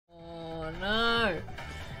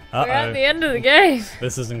Uh-oh. We're at the end of the game.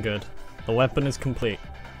 This isn't good. The weapon is complete.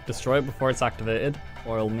 Destroy it before it's activated,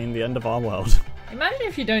 or it'll mean the end of our world. Imagine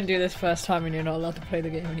if you don't do this first time and you're not allowed to play the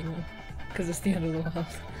game anymore. Because it's the end of the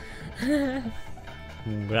world.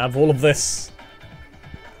 We have all of this.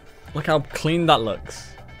 Look how clean that looks.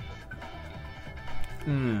 I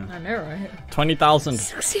know, right? 20,000.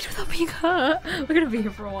 Succeed without being hurt. We're gonna be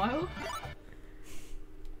here for a while.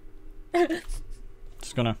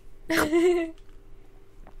 Just gonna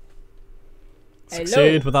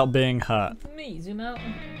succeed without being hurt. Me, zoom out.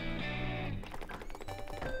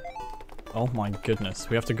 Oh my goodness,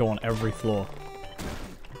 we have to go on every floor.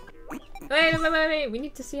 Wait, we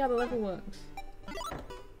need to see how the level works.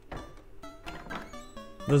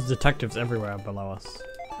 There's detectives everywhere below us.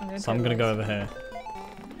 So I'm gonna go over here.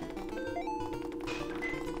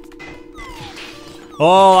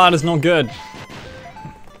 Oh, that is not good.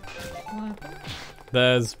 What?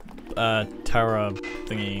 There's a terror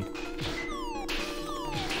thingy.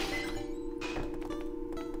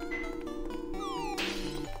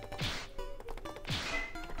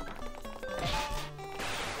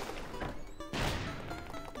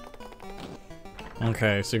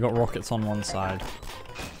 Okay, so you got rockets on one side.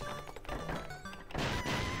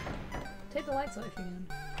 Take the lights out if you can.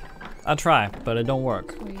 I try, but it don't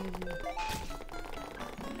work. Crazy.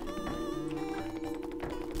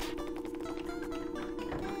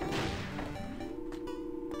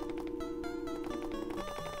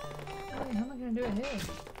 Wait, how am I gonna do it here?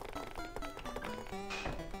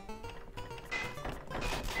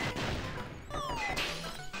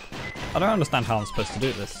 I don't understand how I'm supposed to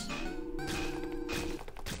do this.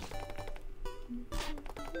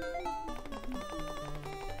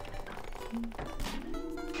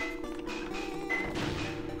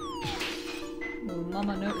 Well,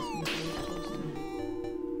 Mama noticed me.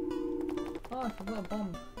 Oh, I forgot a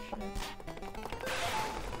bomb. Shit.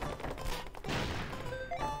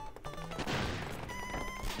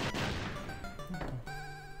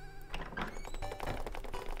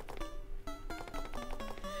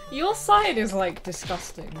 Your side is like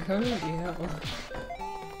disgusting. Holy hell.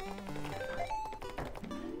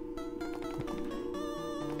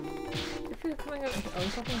 If you're coming out, are we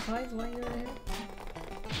swapping sides while you're here?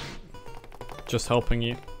 Just helping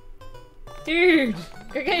you. Dude,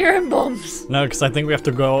 go get your own bombs. No, because I think we have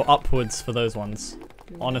to go upwards for those ones.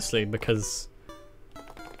 Honestly, because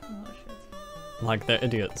Oh shit. like they're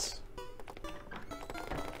idiots.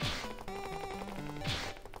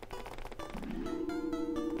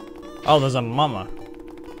 Oh, there's a mama.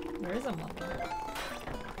 There is a mama.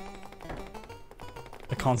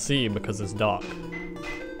 I can't see you because it's dark. Do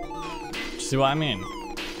you see what I mean?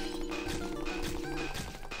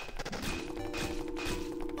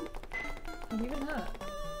 Have you been hurt?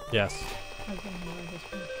 Yes. I've been hurt this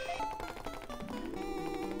way.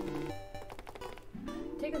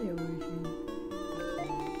 Take out the overview.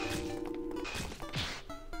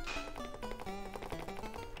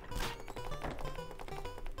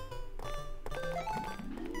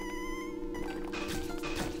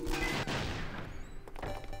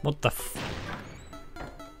 What the f-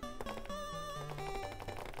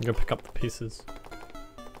 Go pick up the pieces.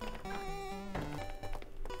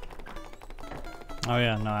 Oh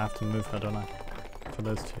yeah, no, I have to move her, don't I? For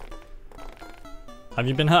those two. Have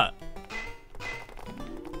you been hurt?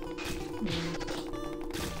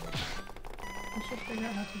 Let's just figure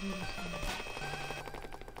out how to do this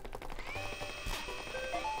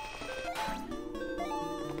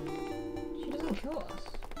one. She doesn't kill us.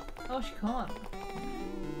 Oh, she can't.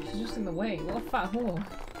 She's just in the way. What a fat whore.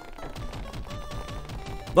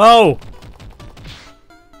 Oh!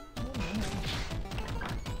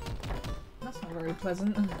 That's not very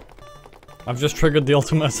pleasant. I've just triggered the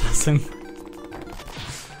ultimate assassin.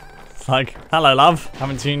 It's like, hello love,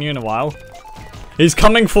 haven't seen you in a while. He's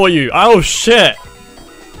coming for you! Oh shit!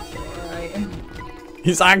 Alright.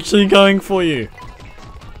 He's actually going for you!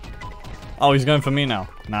 Oh, he's going for me now.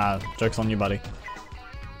 Nah, joke's on you, buddy.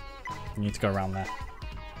 You need to go around there.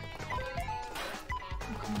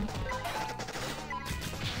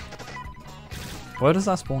 Where does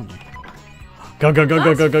that spawn you? Go, go, go,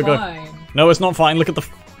 go, go, go, go. Fine. No, it's not fine. Look at the.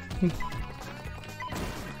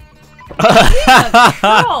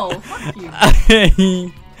 Oh, fuck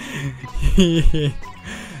you.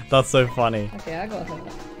 That's so funny. Okay, I got her.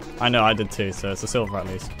 I know, I did too, so it's a silver at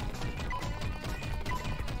least.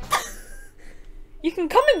 You can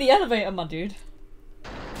come in the elevator, my dude.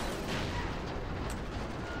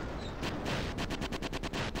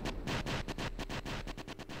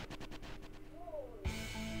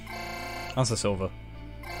 That's a silver.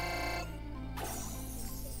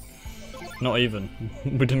 Not even.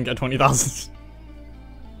 We didn't get 20,000.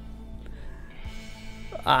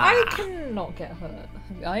 I cannot get hurt.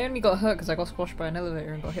 I only got hurt because I got squashed by an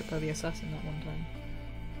elevator and got hit by the assassin that one time.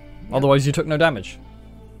 Otherwise, you took no damage.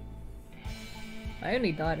 I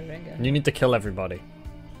only died, I didn't get hurt. You need to kill everybody.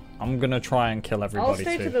 I'm gonna try and kill everybody I'll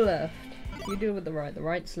stay too. to the left. You deal with the right. The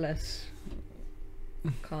right's less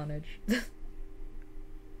carnage.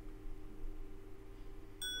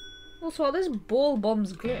 Also, are those ball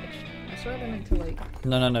bombs glitched? I swear they're meant to like.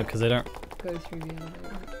 No, because they don't go through the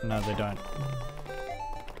elevator. No, they don't.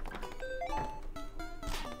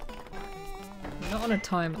 We're not on a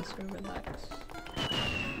timer, so relax.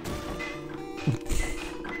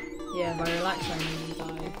 Yeah, by relax I mean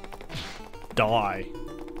die. Die.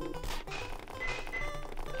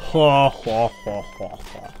 Ha ha ha ha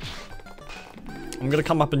ha. I'm gonna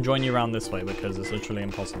come up and join you around this way because it's literally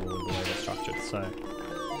impossible with the way they're structured, so.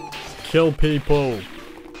 Kill people!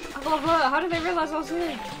 I got hurt! How did they realise I was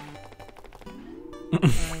here?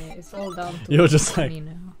 It's all down to You're just like... me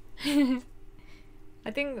now.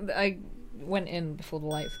 I think I went in before the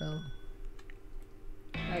light fell.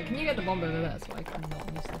 Can you get the bomb over there so I can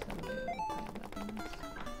not miss this elevator?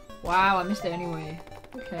 Wow, I missed it anyway.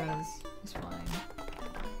 Who cares? It's fine.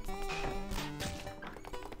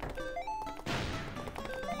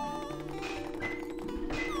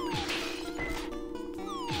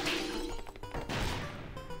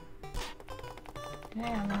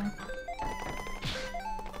 Yeah.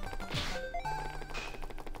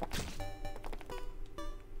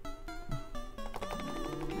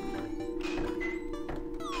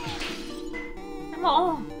 Come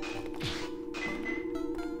on!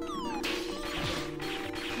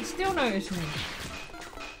 You still notice me.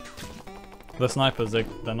 The snipers, they're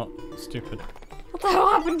not stupid. What the hell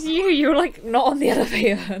happened to you? You were like not on the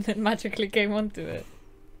elevator and then magically came onto it.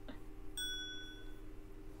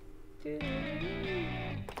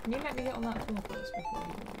 Can you let me get on that floor first before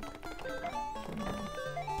you...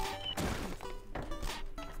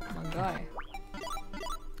 My guy.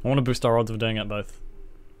 I want to boost our odds of doing it both.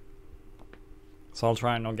 So I'll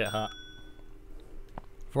try and not get hurt.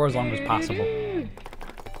 For as long as possible.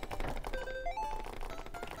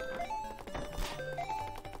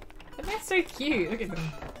 They're so cute, look at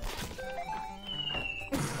them.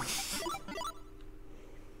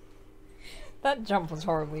 That jump was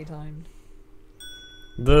horribly timed.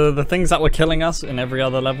 The things that were killing us in every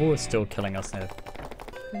other level are still killing us here.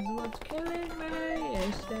 Cause what's killing me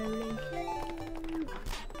is slowly killing me.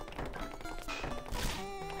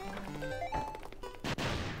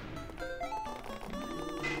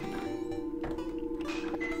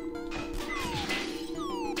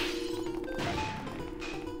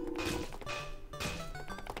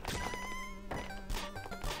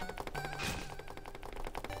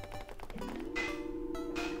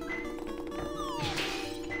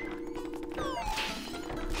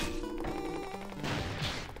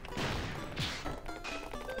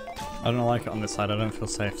 I don't like it on this side, I don't feel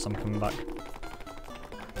safe, so I'm coming back.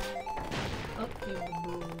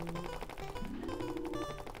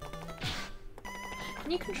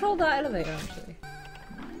 Can you control that elevator actually?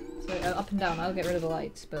 So up and down, I'll get rid of the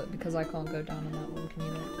lights, but because I can't go down on that one, can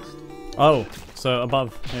you just... Oh, so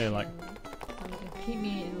above here, like... keep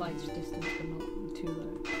me in lights distance, but not too low.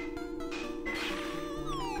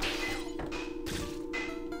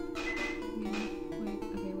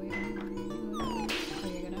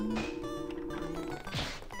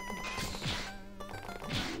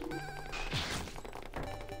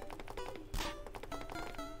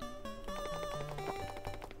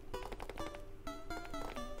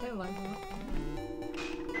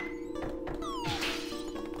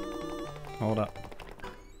 Hold up.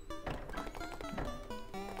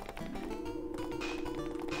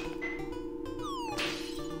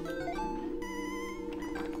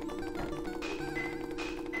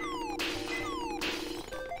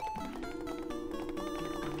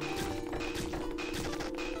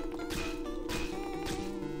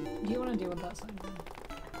 Do you want to deal with that side?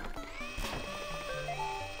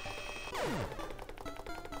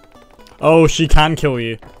 Oh, she can kill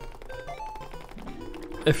you.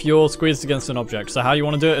 If you're squeezed against an object. So how you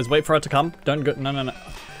want to do it is wait for her to come. Don't go. No.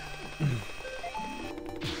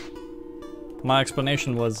 My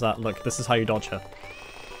explanation was that, look, this is how you dodge her.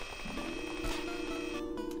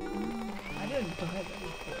 I didn't dodge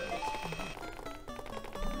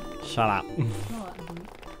it. Shut up.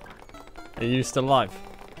 Are you still alive?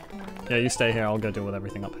 Yeah, you stay here. I'll go deal with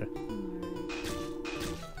everything up here.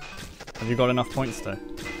 Have you got enough points though?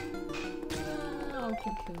 I'll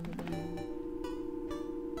keep killing them.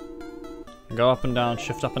 Go up and down,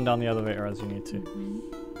 shift up and down the elevator as you need to.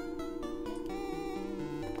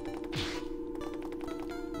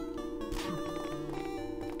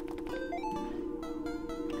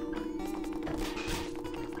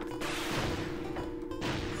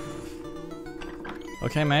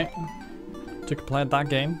 Okay, mate. Took a play at that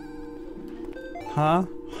game. Huh?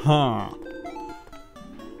 Huh.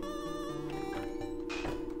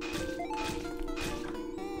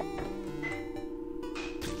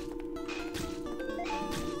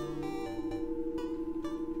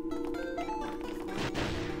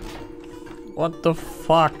 What the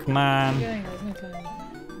fuck, man? There's no time.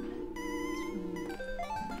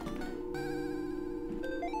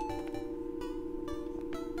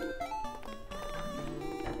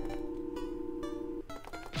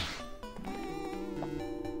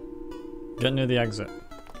 Get near the exit.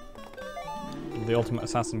 The ultimate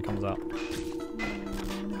assassin comes out.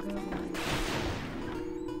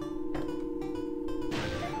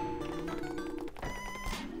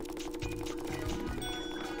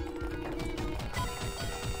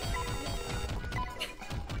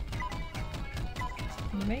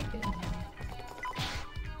 Make it.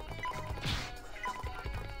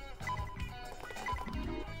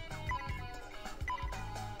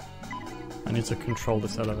 I need to control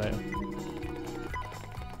this elevator.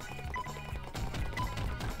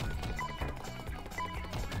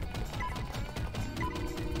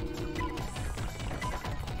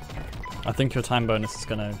 I think your time bonus is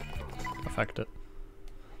gonna affect it.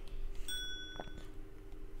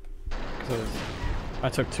 So I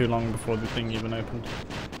took too long before the thing even opened.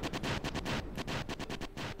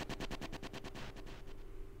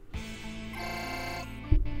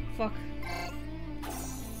 Fuck.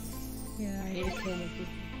 Yeah, I need to kill more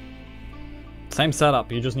people. Same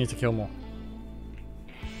setup, you just need to kill more.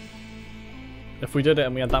 If we did it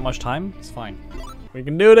and we had that much time, it's fine. We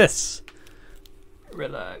can do this!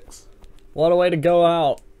 Relax. What a way to go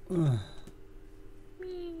out!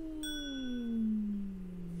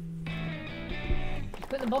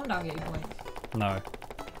 Put the bomb down, get your points. No.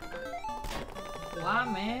 Why,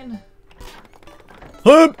 man?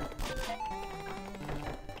 Hup!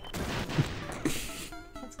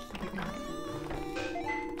 Let's keep it going.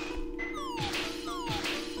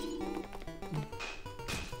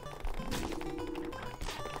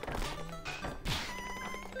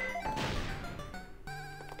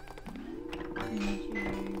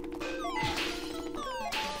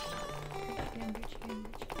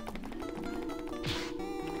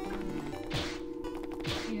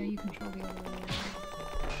 Yeah, you control the other way.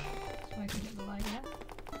 So I can get the light, yeah?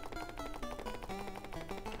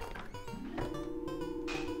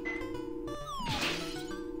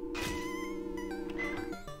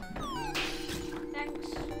 Thanks.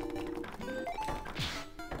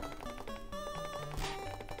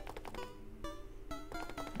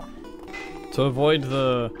 To avoid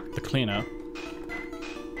the cleaner,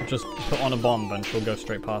 just put on a bomb and she'll go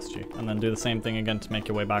straight past you. And then do the same thing again to make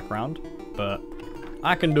your way back around. But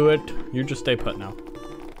I can do it. You just stay put now.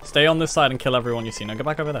 Stay on this side and kill everyone you see. Now go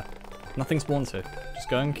back over there. Nothing spawns here. Just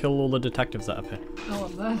go and kill all the detectives that are up here. Oh,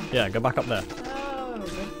 up there? Yeah, go back up there. Oh,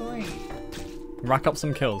 good point. Rack up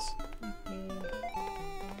some kills. Okay.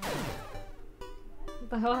 What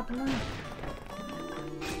the hell happened there?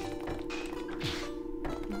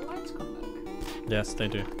 Did the lights come back? Yes, they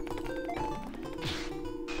do.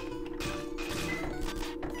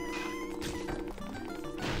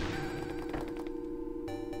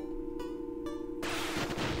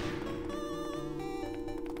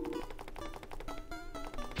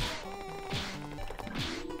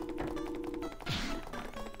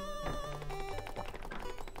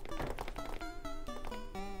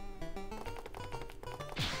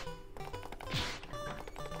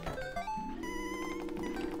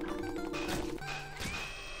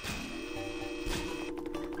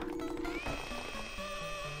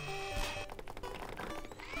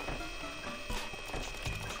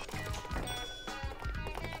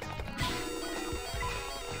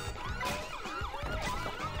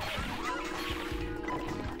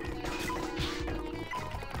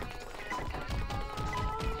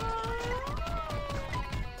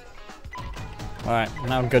 Alright,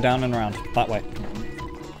 now go down and around. That way.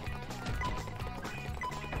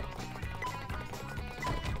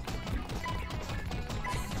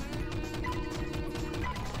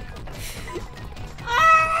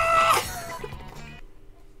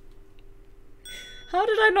 How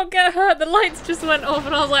did I not get hurt? The lights just went off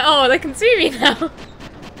and I was like, oh, they can see me now.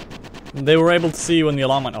 They were able to see you when the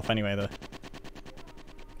alarm went off anyway, though.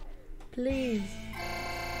 Please.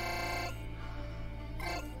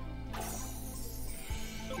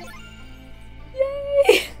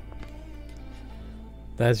 Yay!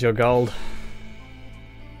 There's your gold.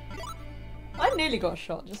 I nearly got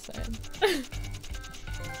shot, just saying.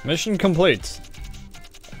 Mission complete.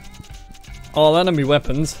 All enemy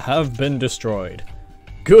weapons have been destroyed.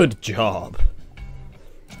 Good job.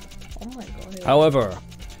 Oh my god. Yeah. However,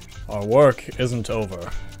 our work isn't over.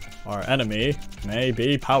 Our enemy may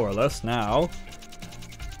be powerless now,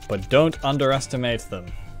 but don't underestimate them.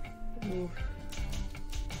 Ooh.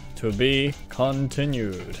 To be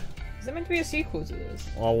continued. Is there meant to be a sequel to this?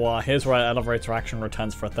 Well, here's where Elevator Action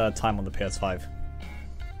returns for a third time on the PS5.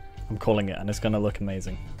 I'm calling it, and it's gonna look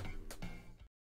amazing.